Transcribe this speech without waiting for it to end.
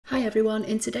Hi everyone,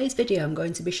 in today's video I'm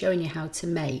going to be showing you how to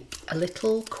make a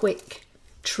little quick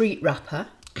treat wrapper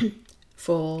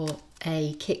for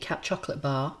a Kit Kat chocolate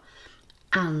bar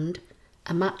and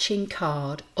a matching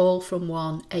card, all from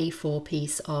one A4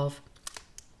 piece of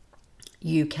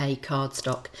UK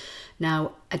cardstock.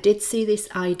 Now, I did see this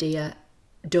idea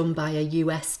done by a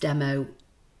US demo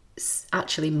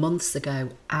actually months ago,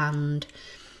 and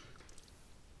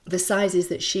the sizes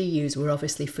that she used were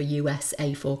obviously for US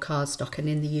A4 cardstock, and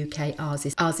in the UK ours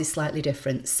is slightly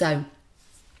different. So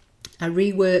I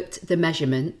reworked the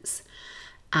measurements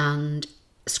and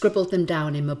scribbled them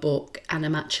down in my book, and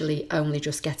I'm actually only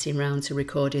just getting round to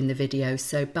recording the video.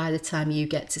 So by the time you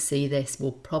get to see this,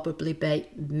 we'll probably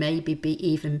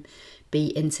even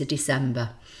be into December.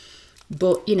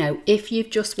 But you know, if you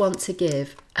just want to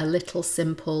give a little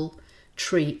simple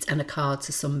treat and a card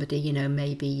to somebody, you know,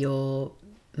 maybe your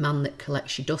man that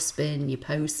collects your dustbin, your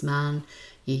postman,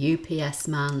 your UPS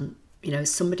man, you know,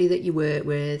 somebody that you work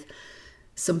with,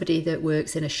 somebody that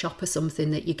works in a shop or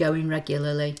something that you go in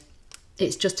regularly.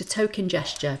 It's just a token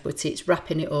gesture, but it's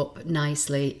wrapping it up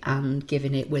nicely and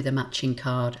giving it with a matching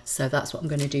card. So that's what I'm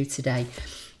going to do today.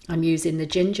 I'm using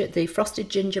the frosted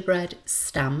gingerbread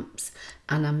stamps,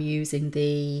 and I'm using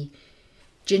the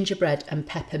Gingerbread and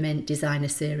Peppermint designer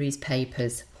series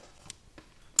papers.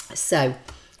 So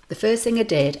the first thing I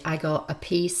did, I got a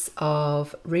piece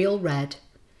of real red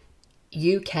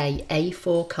UK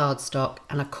A4 cardstock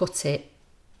and I cut it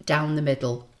down the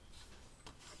middle.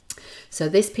 So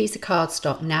this piece of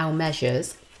cardstock now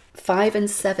measures 5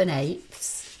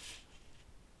 7/8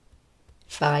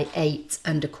 by 8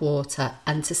 1/4,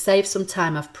 and to save some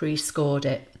time I've pre-scored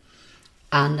it,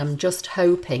 and I'm just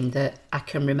hoping that I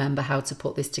can remember how to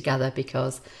put this together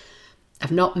because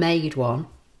I've not made one.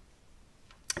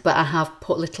 But I have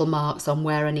put little marks on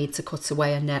where I need to cut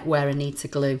away and where I need to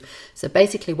glue. So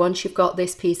basically, once you've got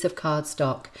this piece of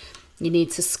cardstock, you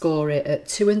need to score it at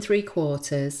 2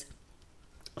 3/4,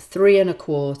 3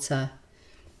 1/4,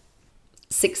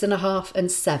 6 1/2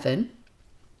 and 7,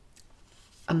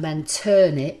 and then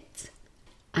turn it,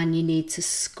 and you need to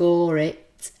score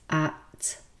it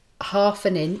at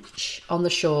 1/2 inch on the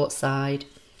short side,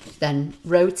 then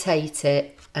rotate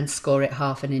it and score it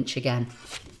 1/2 inch again.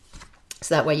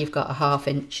 So that way you've got a 1/2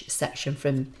 inch section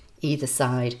from either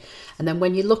side. And then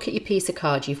when you look at your piece of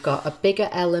card, you've got a bigger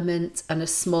element and a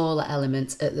smaller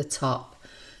element at the top.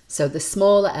 So the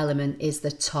smaller element is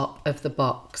the top of the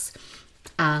box.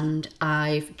 And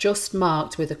I've just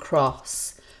marked with a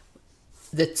cross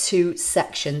the 2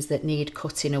 sections that need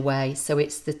cutting away. So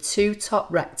it's the 2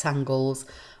 top rectangles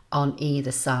on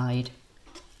either side.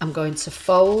 I'm going to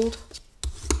fold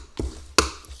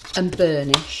and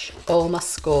burnish all my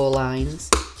score lines,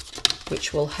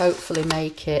 which will hopefully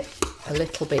make it a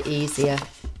little bit easier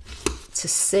to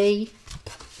see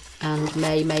and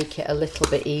may make it a little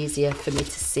bit easier for me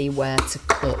to see where to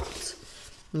cut.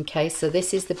 Okay, so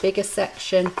this is the bigger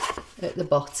section at the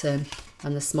bottom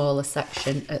and the smaller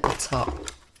section at the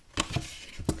top.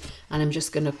 And I'm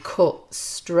just going to cut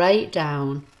straight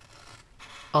down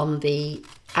on the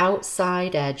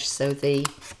outside edge, so the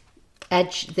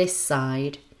edge this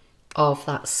side of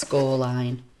that score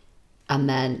line, and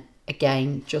then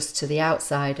again just to the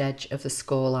outside edge of the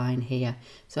score line here.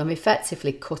 So I'm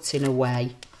effectively cutting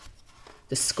away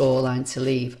the score line to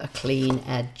leave a clean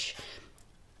edge.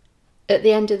 At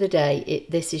the end of the day,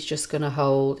 this is just going to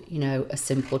hold, you know, a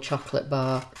simple chocolate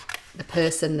bar. The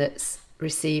person that's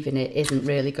receiving it isn't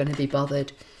really going to be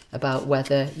bothered about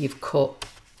whether you've cut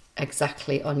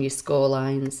exactly on your score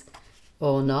lines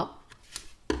or not.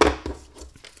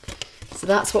 So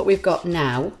that's what we've got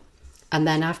now, and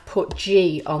then I've put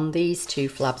G on these 2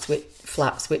 flaps,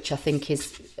 which I think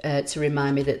is to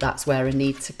remind me that that's where I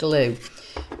need to glue.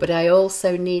 But I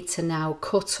also need to now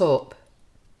cut up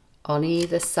on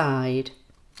either side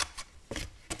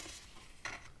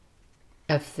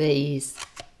of these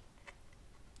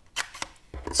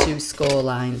 2 score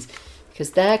lines,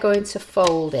 because they're going to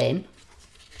fold in.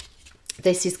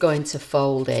 This is going to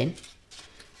fold in,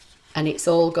 and it's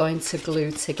all going to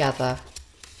glue together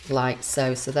like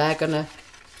so. So they're going to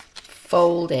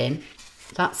fold in,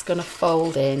 that's going to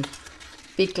fold in,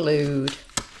 be glued,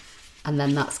 and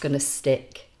then that's going to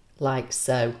stick like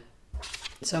so.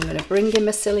 So I'm going to bring in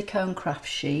my silicone craft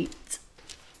sheet,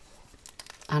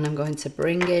 and I'm going to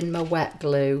bring in my wet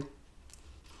glue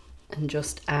and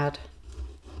just add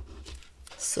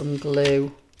some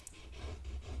glue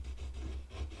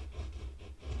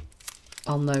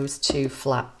on those 2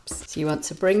 flaps. So you want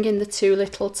to bring in the 2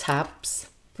 little tabs,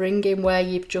 bring in where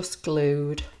you've just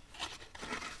glued,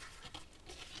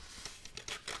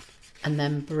 and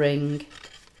then bring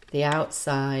the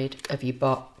outside of your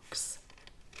box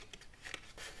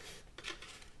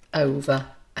over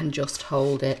and just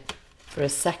hold it for a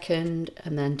second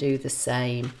and then do the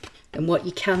same. And what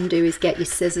you can do is get your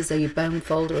scissors or your bone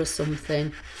folder or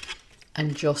something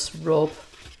and just rub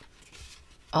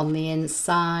on the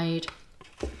inside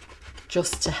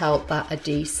just to help that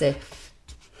adhesive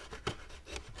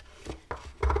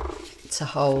to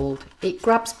hold. It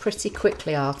grabs pretty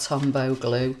quickly, our Tombow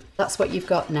glue. That's what you've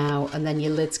got now, and then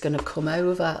your lid's going to come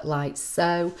over like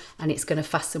so, and it's going to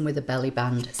fasten with a belly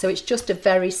band. So it's just a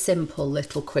very simple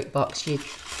little quick box. Your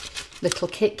little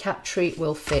Kit Kat treat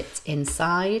will fit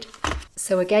inside.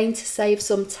 So again, to save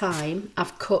some time,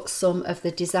 I've cut some of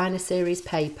the designer series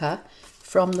paper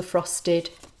from the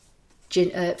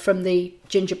from the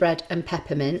Gingerbread and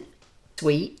Peppermint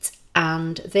suite,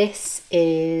 and this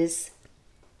is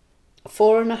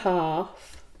 4.5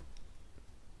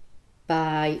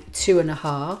 by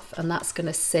 2.5, and that's going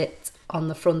to sit on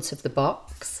the front of the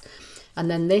box.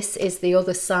 And then this is the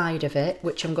other side of it,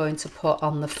 which I'm going to put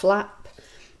on the flap,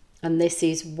 and this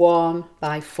is 1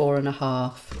 by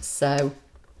 4.5. So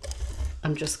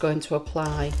I'm just going to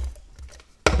apply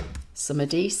some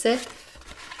adhesive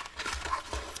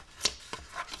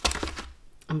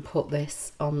and put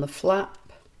this on the flap,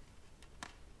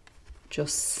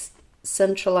 just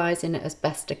centralising it as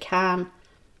best I can.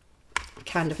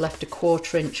 Kind of left a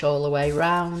 1/4 inch all the way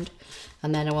round,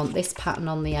 and then I want this pattern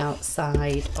on the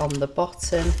outside on the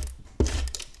bottom.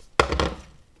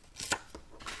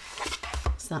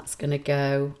 So that's going to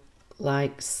go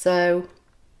like so.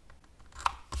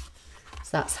 So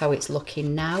that's how it's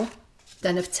looking now.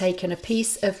 Then I've taken a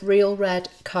piece of real red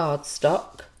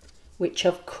cardstock, which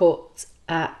I've cut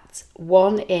at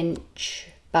 1 inch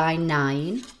by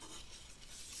 9.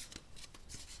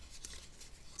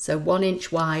 So 1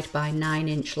 inch wide by 9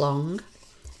 inch long,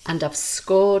 and I've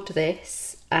scored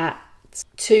this at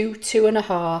 2,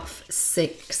 2.5,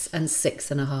 6 and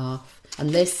 6.5, and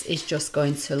this is just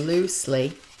going to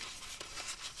loosely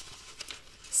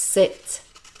sit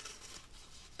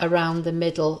around the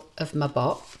middle of my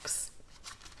box,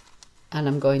 and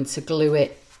I'm going to glue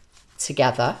it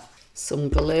together. Some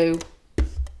glue.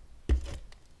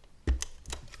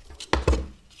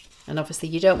 And obviously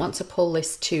you don't want to pull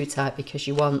this too tight because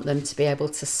you want them to be able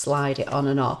to slide it on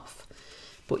and off,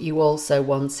 but you also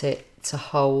want it to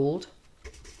hold.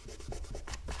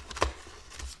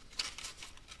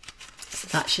 So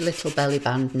that's your little belly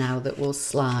band now that will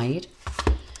slide.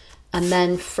 And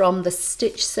then from the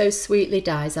Stitch So Sweetly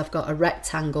dies, I've got a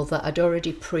rectangle that I'd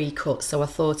already pre-cut, so I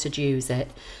thought I'd use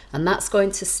it. And that's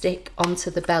going to stick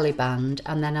onto the belly band,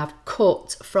 and then I've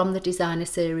cut from the designer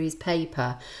series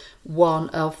paper one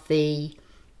of the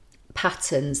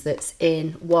patterns that's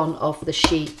in one of the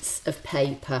sheets of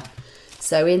paper.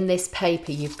 So in this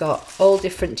paper you've got all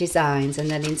different designs,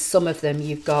 and then in some of them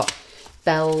you've got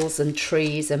bells and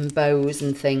trees and bows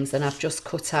and things, and I've just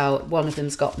cut out, one of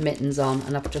them's got mittens on,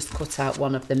 and I've just cut out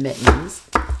one of the mittens.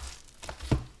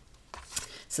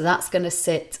 So that's going to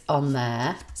sit on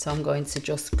there. So I'm going to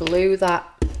just glue that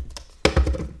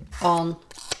on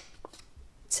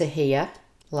to here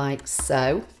like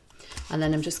so. And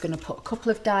then I'm just going to put a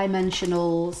couple of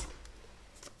dimensionals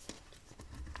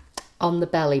on the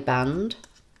belly band.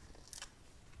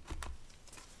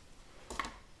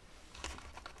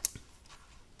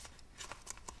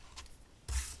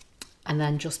 And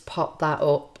then just pop that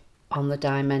up on the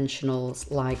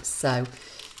dimensionals like so.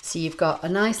 So you've got a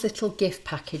nice little gift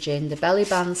packaging. The belly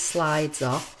band slides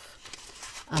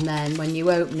off, and then when you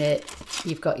open it,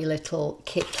 you've got your little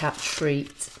Kit Kat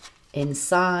treat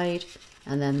inside,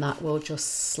 and then that will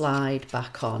just slide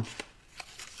back on.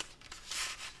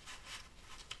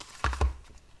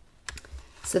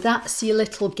 So that's your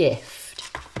little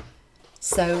gift.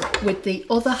 So with the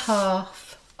other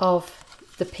half of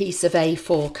the piece of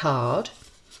A4 card,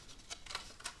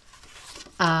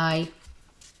 I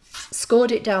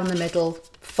scored it down the middle,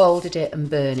 folded it and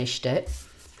burnished it.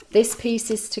 This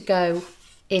piece is to go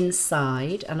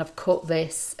inside, and I've cut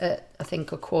this at I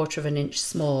think 1/4 inch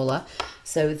smaller.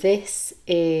 So this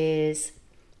is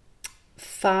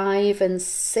 5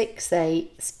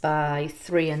 6/8 by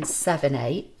 3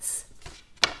 7/8.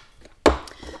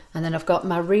 And then I've got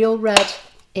my real red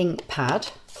ink pad.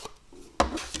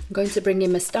 I'm going to bring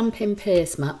in my Stampin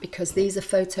Pierce mat because these are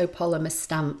photopolymer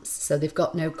stamps, so they've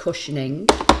got no cushioning.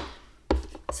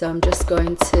 So I'm just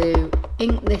going to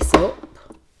ink this up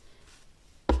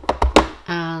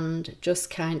and just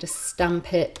kind of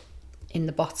stamp it in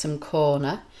the bottom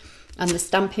corner. And the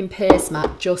Stampin Pierce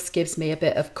mat just gives me a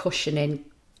bit of cushioning,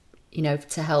 you know,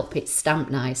 to help it stamp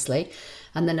nicely.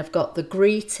 And then I've got the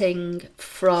greeting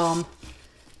from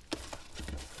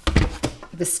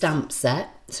the stamp set.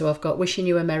 So I've got Wishing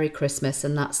You a Merry Christmas,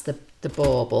 and that's the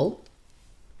bauble.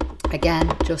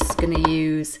 Again, just going to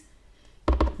use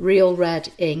real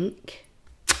red ink.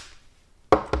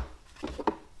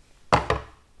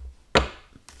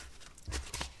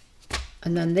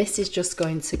 And then this is just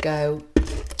going to go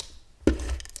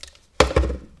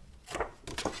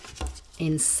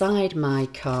inside my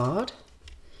card.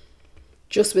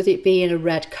 Just with it being a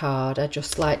red card, I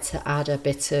just like to add a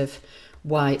bit of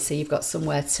white so you've got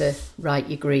somewhere to write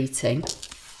your greeting.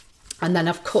 And then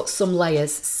I've cut some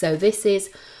layers. So this is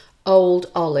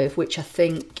Old Olive, which I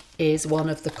think is one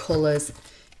of the colours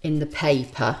in the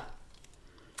paper.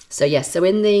 So yes, so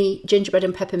in the gingerbread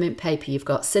and peppermint paper, you've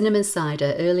got cinnamon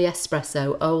cider, early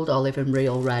espresso, Old Olive and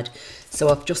real red. So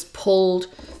I've just pulled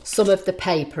some of the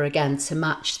paper again to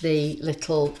match the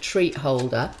little treat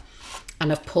holder,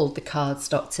 and I've pulled the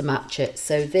cardstock to match it.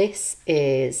 So this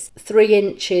is 3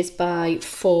 inches by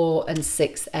 4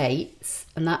 6/8,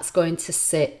 and that's going to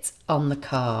sit on the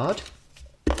card.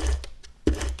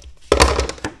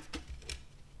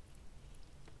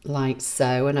 Like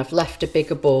so, and I've left a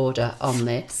bigger border on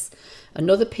this.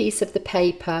 Another piece of the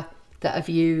paper that I've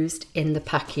used in the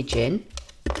packaging.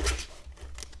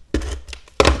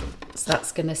 So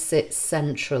that's going to sit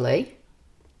centrally,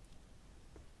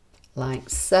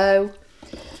 like so.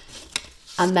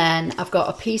 And then I've got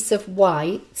a piece of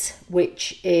white,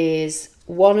 which is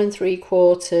 1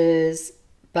 3/4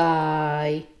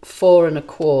 by 4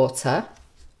 1/4,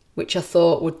 which I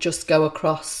thought would just go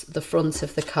across the front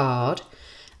of the card.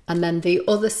 And then the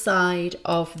other side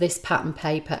of this pattern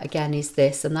paper again is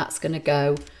this, and that's going to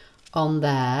go on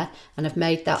there. And I've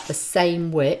made that the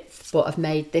same width, but I've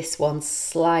made this one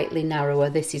slightly narrower.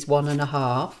 This is 1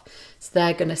 1/2. So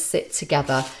they're going to sit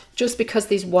together just because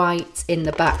there's white in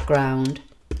the background.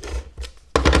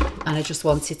 And I just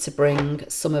wanted to bring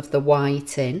some of the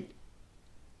white in.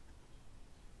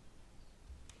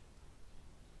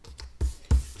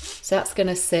 So that's going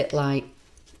to sit like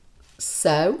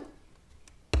so.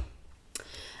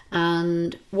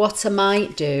 And what I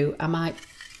might do, I might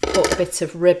put a bit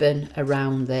of ribbon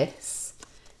around this.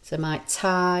 So I might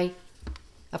tie,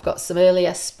 I've got some early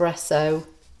espresso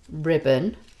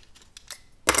ribbon.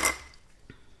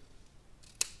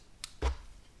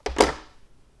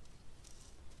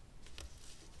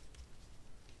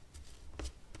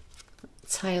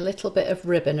 Tie a little bit of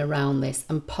ribbon around this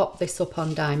and pop this up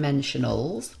on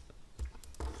dimensionals.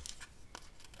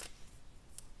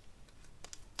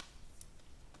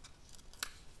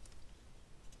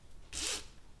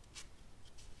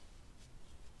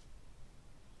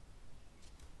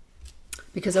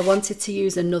 Because I wanted to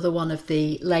use another one of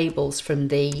the labels from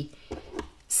the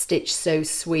Stitch So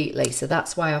Sweetly, so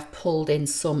that's why I've pulled in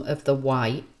some of the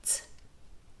white.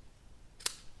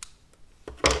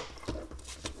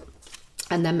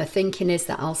 And then my thinking is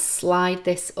that I'll slide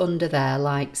this under there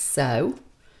like so,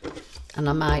 and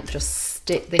I might just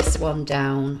stick this one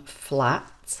down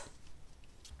flat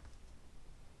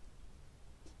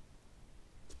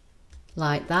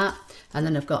like that. And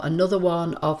then I've got another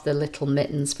one of the little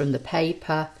mittens from the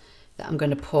paper that I'm going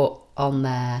to put on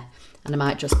there, and I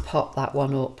might just pop that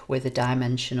one up with a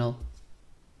dimensional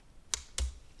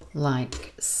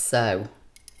like so.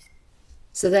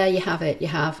 So there you have it. You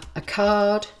have a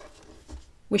card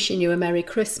wishing you a Merry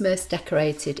Christmas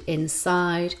decorated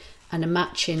inside, and a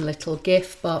matching little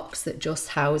gift box that just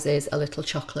houses a little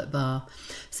chocolate bar.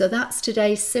 So that's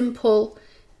today's simple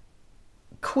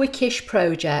quickish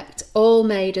project, all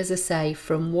made, as I say,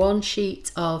 from one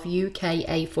sheet of UK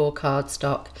A4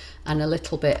 cardstock and a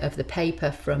little bit of the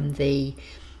paper from the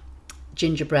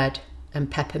gingerbread and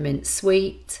peppermint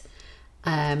suite.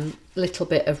 Little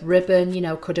bit of ribbon, you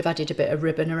know, could have added a bit of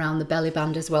ribbon around the belly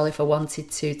band as well if I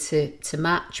wanted to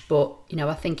match, but you know,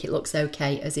 I think it looks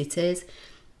okay as it is.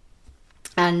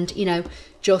 And you know,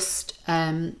 just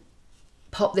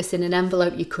pop this in an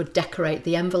envelope. You could decorate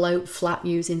the envelope flat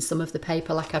using some of the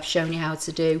paper like I've shown you how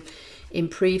to do in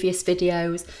previous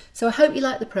videos. So I hope you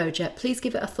like the project. Please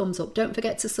give it a thumbs up. Don't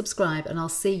forget to subscribe, and I'll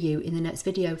see you in the next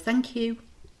video. Thank you.